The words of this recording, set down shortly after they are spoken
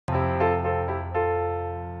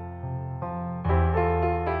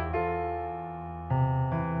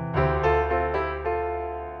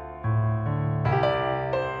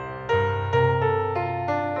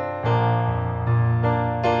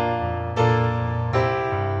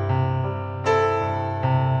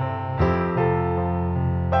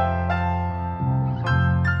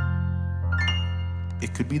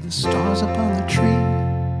It could be the stars upon the tree.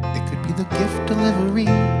 It could be the gift delivery.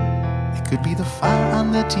 It could be the fire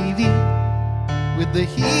on the TV with the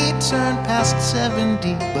heat turned past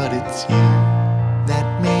 70. But it's you that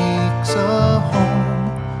makes a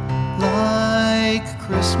home like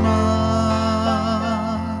Christmas.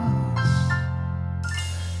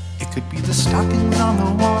 It could be the stockings on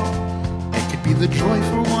the wall. It could be the joy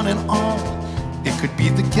for one and all. It could be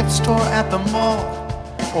the gift store at the mall,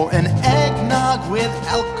 or an eggnog with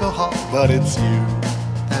alcohol. But it's you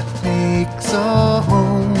that makes a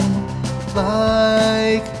home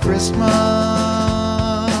like Christmas.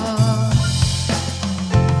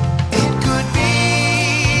 It could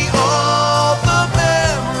be all the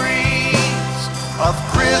memories of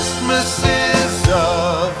Christmases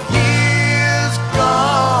of years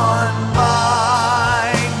gone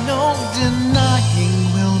by. No denying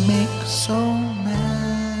we'll make so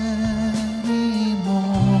many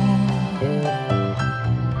more.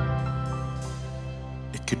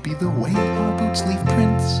 It could be the way our boots leave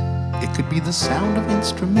prints. It could be the sound of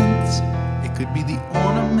instruments. It could be the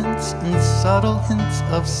ornaments and subtle hints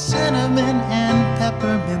of cinnamon and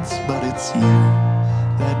peppermints. But it's you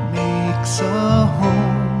that makes a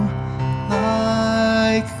home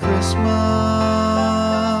like Christmas.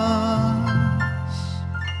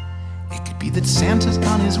 It could be that Santa's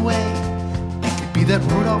on his way. It could be that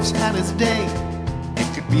Rudolph's had his day. It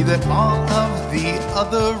could be that all of the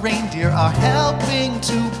other reindeer are helping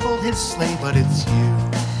to pull his sleigh. But it's you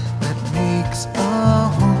that makes a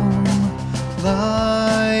home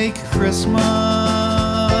like Christmas.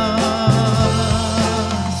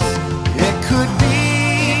 It could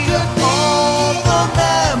be all the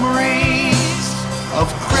memories of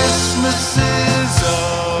Christmases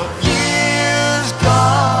of years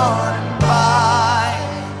gone by.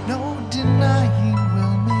 No denying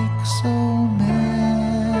we'll make so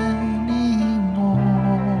many more.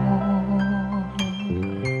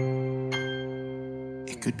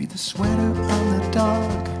 It could be the sweater on the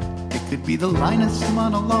dog. It could be the Linus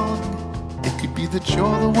monologue. It could be that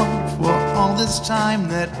you're the one for all this time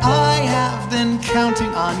that I have been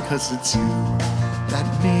counting on. 'Cause it's you that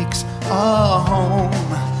makes a home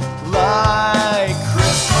like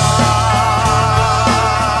Christmas.